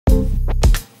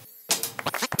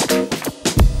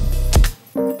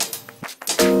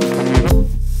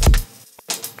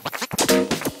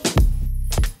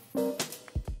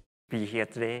here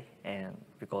today, and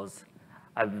because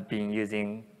I've been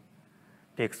using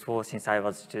PX4 since I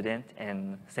was a student,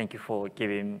 and thank you for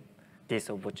giving this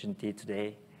opportunity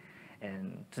today.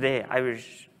 And today I will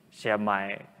share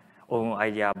my own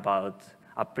idea about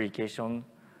application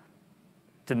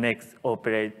to make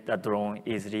operate the drone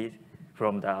easily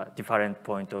from the different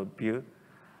point of view.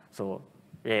 So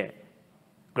yeah,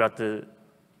 glad to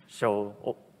show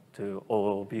to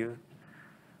all of you.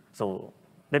 So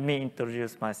let me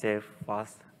introduce myself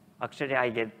first. Actually, I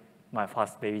get my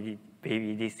first baby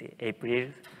this April.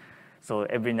 So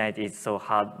every night is so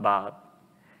hard, but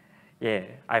yeah,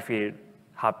 I feel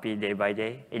happy day by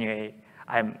day. Anyway,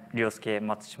 I'm Ryosuke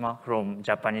Matsushima from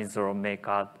Japanese drone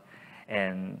maker,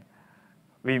 and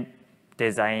we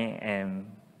design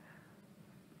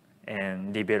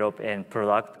and develop and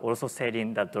product, also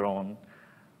selling the drone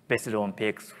based on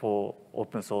PX4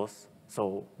 open source.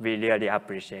 So we really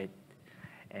appreciate.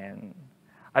 And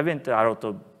I went to a lot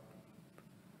of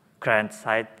client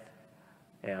site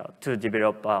to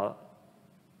develop a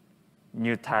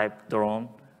new type drone,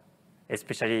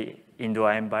 especially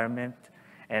indoor environment.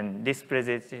 And this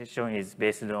presentation is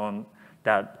based on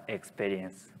that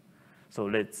experience. So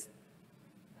let's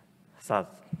start.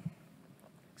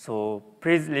 So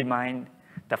please remind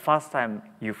the first time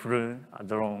you flew a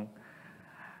drone.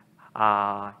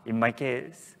 In my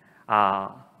case,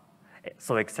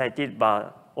 so excited,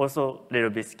 but also a little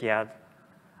bit scared.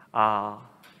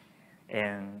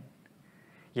 And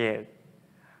yeah,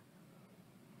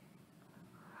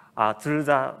 through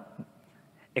the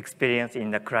experience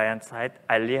in the client side,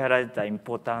 I realized the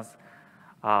importance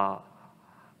about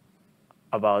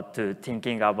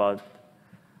thinking about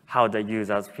how the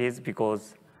users feels,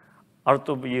 because a lot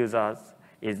of users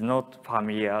is not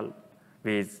familiar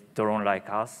with drone like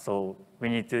us, so we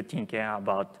need to think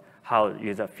about how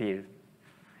user feel.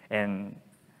 And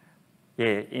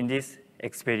yeah, in this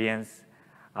experience,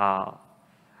 I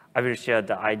will share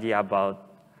the idea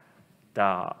about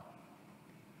the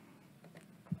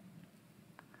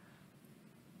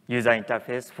user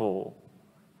interface for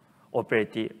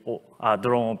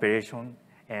drone operation.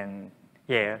 And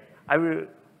yeah, I will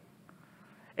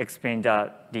explain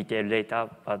the detail later,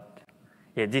 but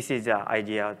yeah, this is the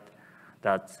idea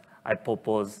that I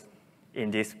propose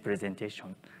in this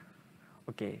presentation.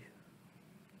 Okay.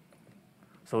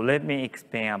 So let me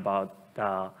explain about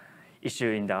the issue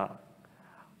in the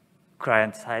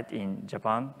client side in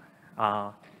Japan.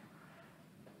 Our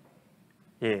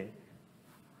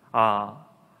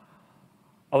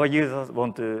users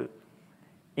want to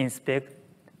inspect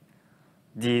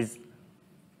these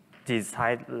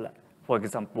sites, for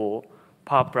example,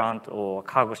 power plant or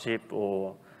cargo ship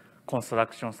or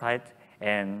construction site,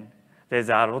 and there's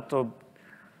a lot of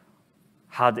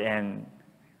hard and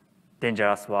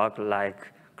dangerous work,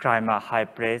 like climb a high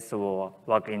place or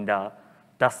work in the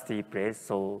dusty place.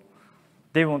 So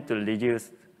they want to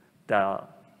reduce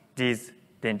this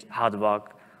hard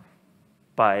work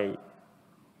by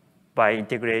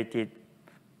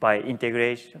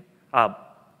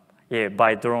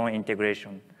drone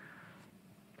integration.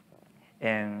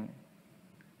 And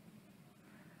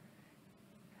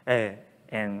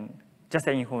just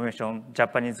an information,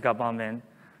 Japanese government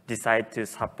decided to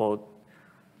support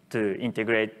to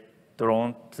integrate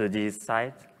drone to these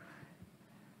sites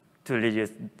to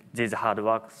reduce this hard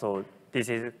work. So this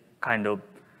is kind of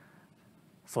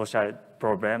social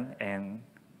problem. And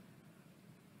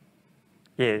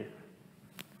yeah,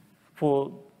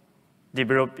 for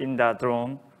developing the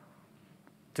drone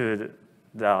to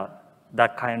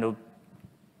that kind of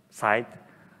site,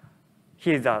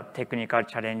 here's a technical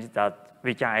challenge that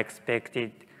we can expect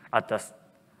it at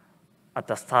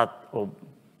the start of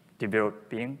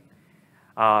developing.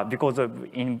 Because of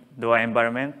indoor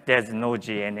environment, there's no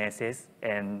GNSS,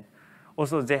 and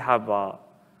also they have a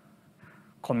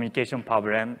communication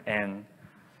problem, and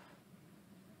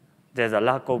there's a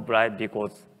lack of light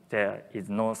because there is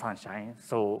no sunshine.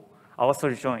 So our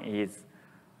solution is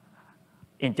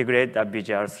integrate the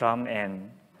visual SRAM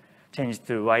and change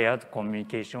to wired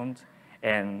communications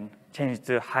and change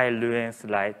to high luminance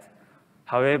light.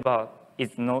 However,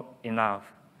 it's not enough.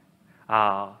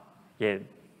 Yeah.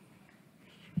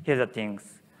 Here's the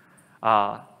things.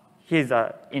 Here's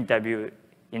an interview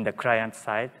in the client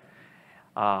side.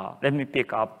 Let me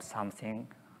pick up something.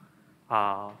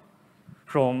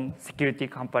 From security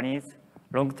companies,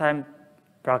 long-time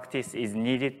practice is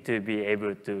needed to be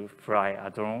able to fly a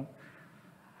drone.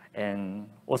 And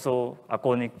also,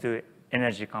 according to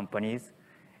energy companies,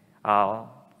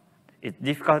 it's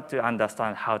difficult to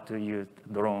understand how to use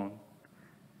drone.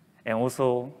 And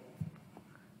also,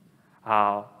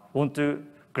 want to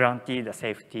guarantee the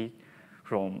safety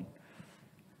from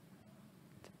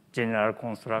general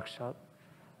construction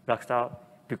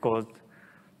because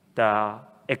the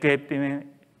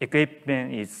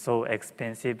equipment is so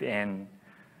expensive, and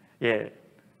yeah,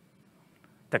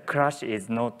 the crash is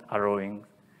not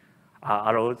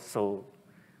allowed. So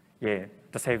yeah,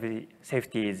 the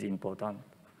safety is important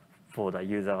for the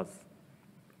users.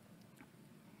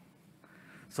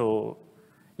 So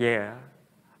yeah,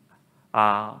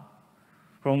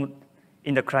 from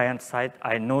in the client side,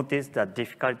 I noticed the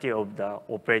difficulty of the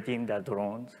operating the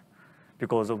drones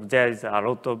because there is a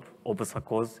lot of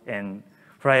obstacles and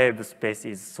flyable space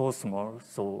is so small.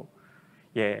 So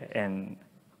yeah, and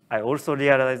I also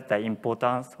realized the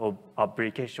importance of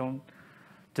application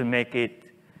to make it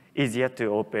easier to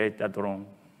operate the drone.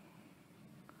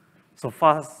 So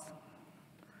first,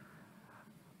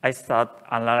 I start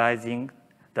analyzing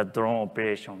the drone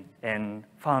operation and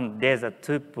found there's a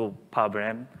two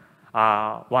problem.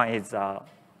 One is a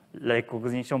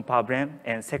recognition problem,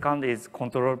 and second is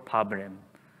control problem.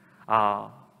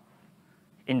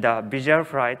 In the visual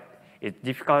flight, it's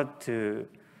difficult to,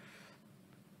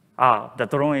 the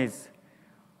drone is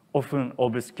often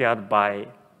obscured by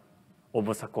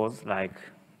obstacles like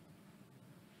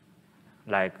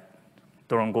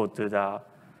drone go to the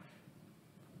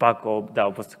back of the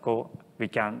obstacle. We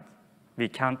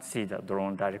can't see the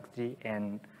drone directly,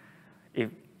 and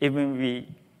even we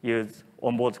use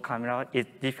onboard camera, it's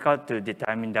difficult to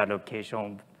determine the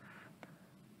location.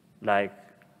 Like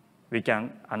we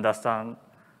can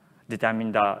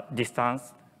determine the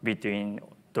distance between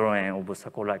drone and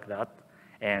obstacle like that.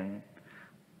 And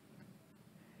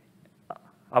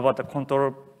about the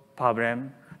control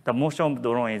problem, the motion of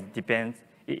drone depends,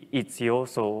 it's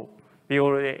yours, so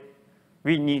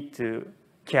we need to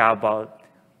care about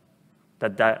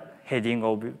the heading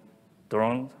of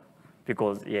drone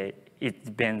because yeah, it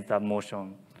depends the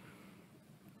motion.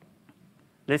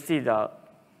 Let's see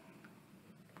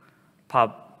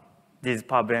this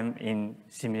problem in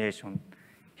simulation.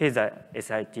 Here's a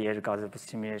SITL Gazebo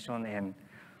simulation, and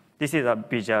this is a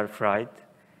visual flight,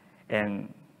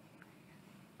 and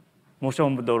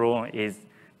motion of drone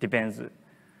depends.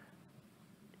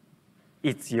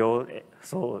 It's yours,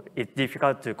 so it's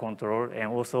difficult to control,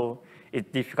 and also it's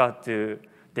difficult to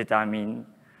determine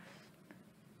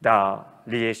the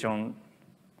relation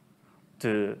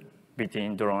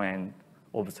between drone and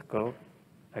obstacle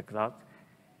like that.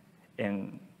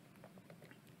 And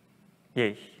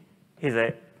yeah, here's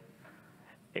an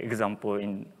example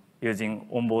in using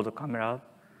onboard camera.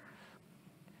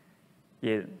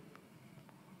 Yeah,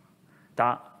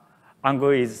 the angle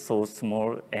is so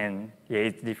small, and yeah,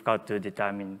 it's difficult to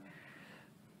determine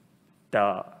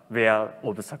where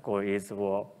obstacle is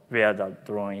or where the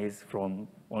drone is from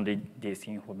only this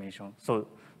information. So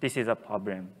this is a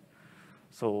problem.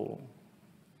 So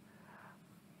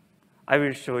I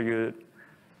will show you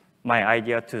my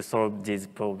idea to solve this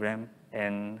problem.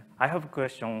 And I have a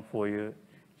question for you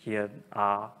here.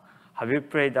 Have you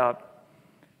played a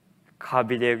car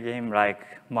video game like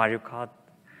Mario Kart?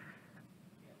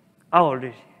 Oh,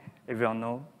 really? Everyone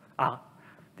know?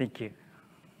 Thank you.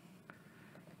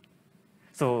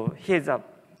 So here's an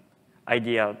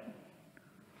idea.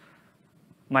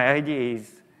 My idea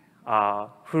is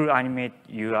full animate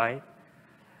UI.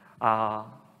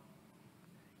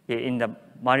 In the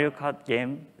Mario Kart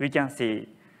game, we can see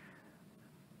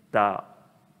the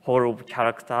whole of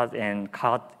characters and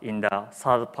kart in the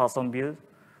third-person view.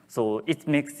 So it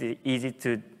makes it easy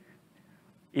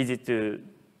to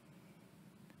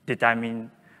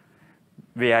determine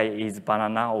where is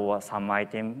banana or some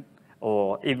item,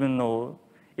 or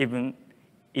even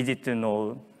easy to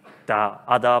know the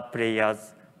other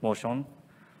player's motion.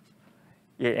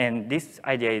 Yeah, and this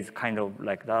idea is kind of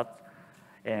like that.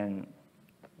 And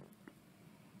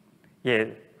yeah,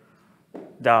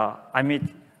 the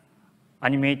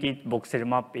animated voxel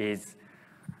map is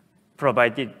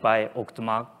provided by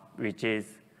Octomap, which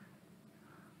is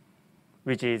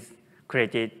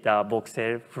created the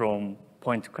voxel from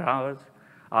point cloud,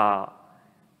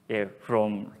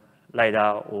 from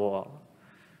LiDAR or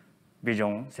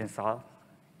vision sensor.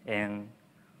 And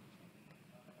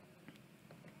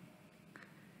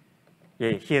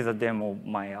yeah, here's a demo of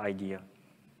my idea.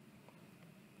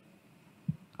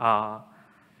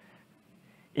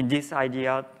 In this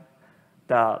idea,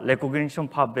 the recognition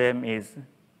problem is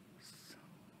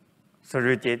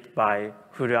solved by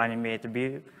full animate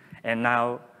view, and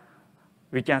now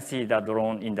we can see the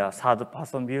drone in the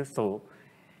third-person view, so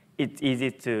it's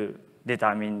easy to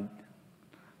determine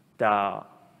the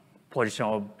position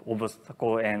of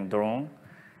obstacle and drone.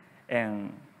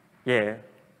 And yeah,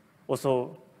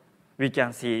 also we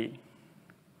can see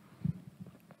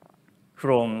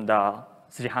from the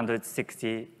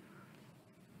 360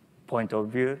 point of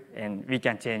view, and we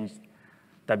can change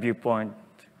the viewpoint,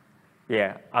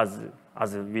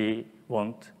 as we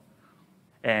want.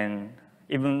 And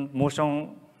even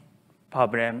motion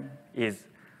problem is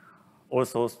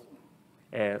also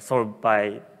solved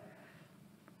by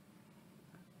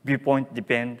viewpoint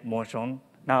depend motion.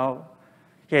 Now,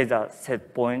 here's a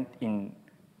set point in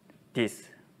this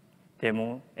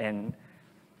demo, and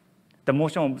the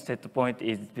motion of set point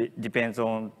depends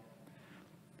on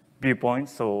viewpoint,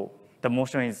 so the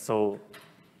motion is so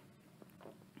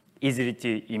easily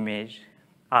to image.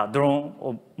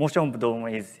 Motion of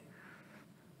drone is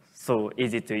so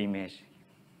easy to image.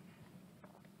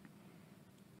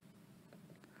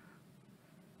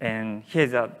 And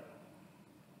here's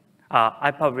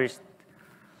I published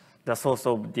the source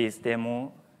of this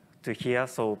demo to here,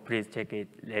 so please check it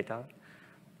later.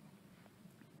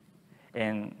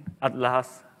 And at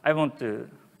last, I want to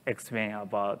explain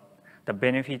about the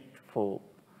benefit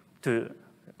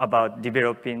about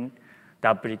developing the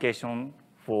application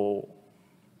for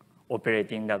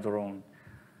operating the drone.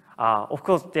 Of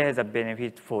course, there is a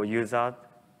benefit for users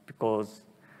because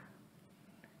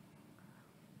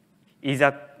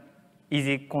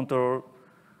easy control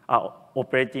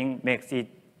operating makes it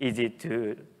easy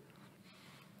to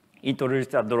introduce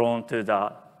the drone to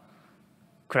the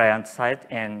client side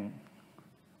and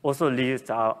also reduce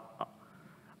the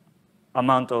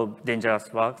amount of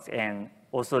dangerous works and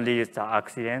also reduce the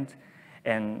accident,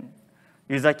 and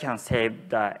user can save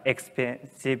the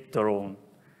expensive drone.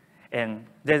 And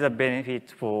there's a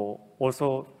benefit for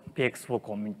also PX4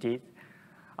 community.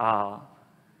 Now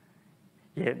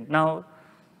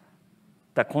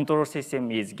the control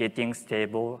system is getting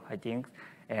stable, I think,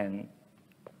 and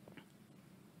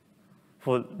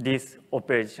for this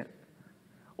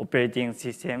operating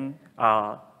system,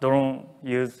 drone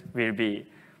use will be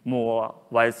more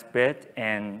widespread,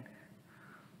 and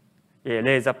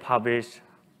raise the publish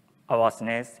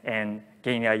awareness and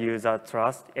gain a user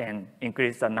trust and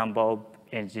increase the number of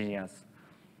engineers.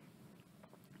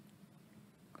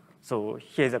 So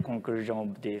here's the conclusion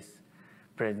of this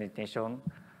presentation.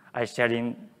 I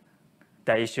sharing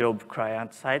the issue of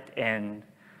client side, and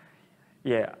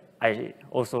I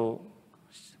also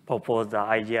propose the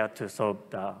idea to solve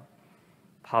the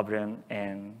problem,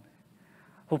 and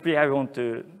hopefully I want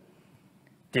to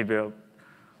develop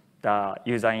the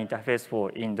user interface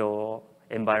for indoor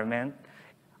environment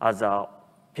as a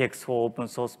PX4 open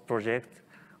source project,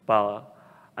 but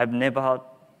I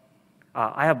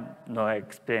have no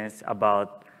experience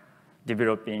about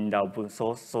developing the open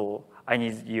source, so I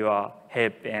need your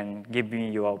help and give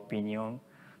me your opinion.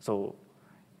 So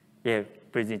please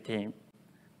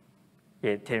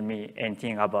tell me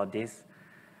anything about this.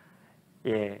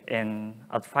 And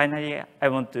finally, I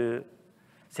want to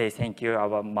say thank you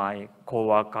about my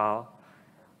coworker,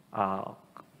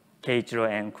 Keiichiro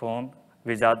and Kwon.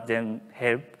 Without them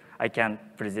help, I can't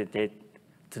present it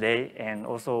today. And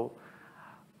also,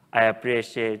 I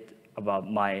appreciate about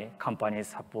my company's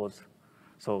support.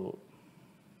 So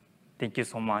thank you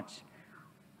so much.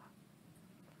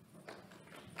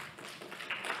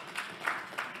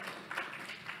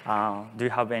 Do you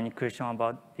have any question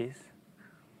about this?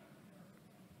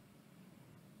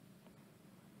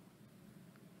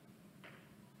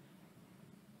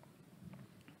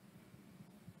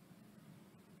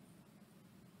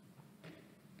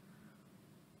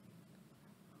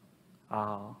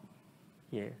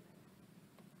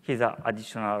 Here's an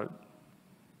additional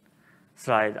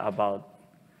slide about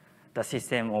the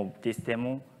system of this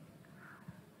demo.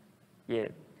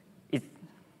 It's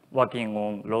working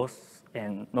on loss,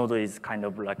 and Node is kind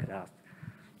of like that.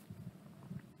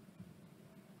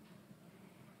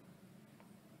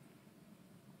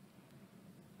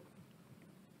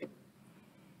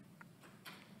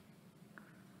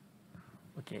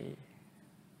 Okay.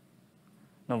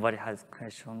 Nobody has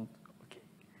questions.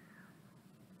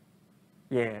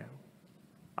 Okay.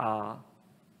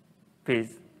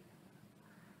 Please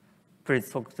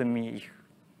talk to me if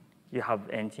you have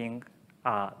anything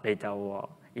later or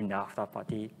in the after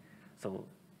party. So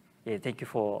thank you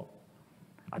for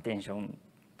attention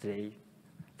today.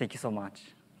 Thank you so much.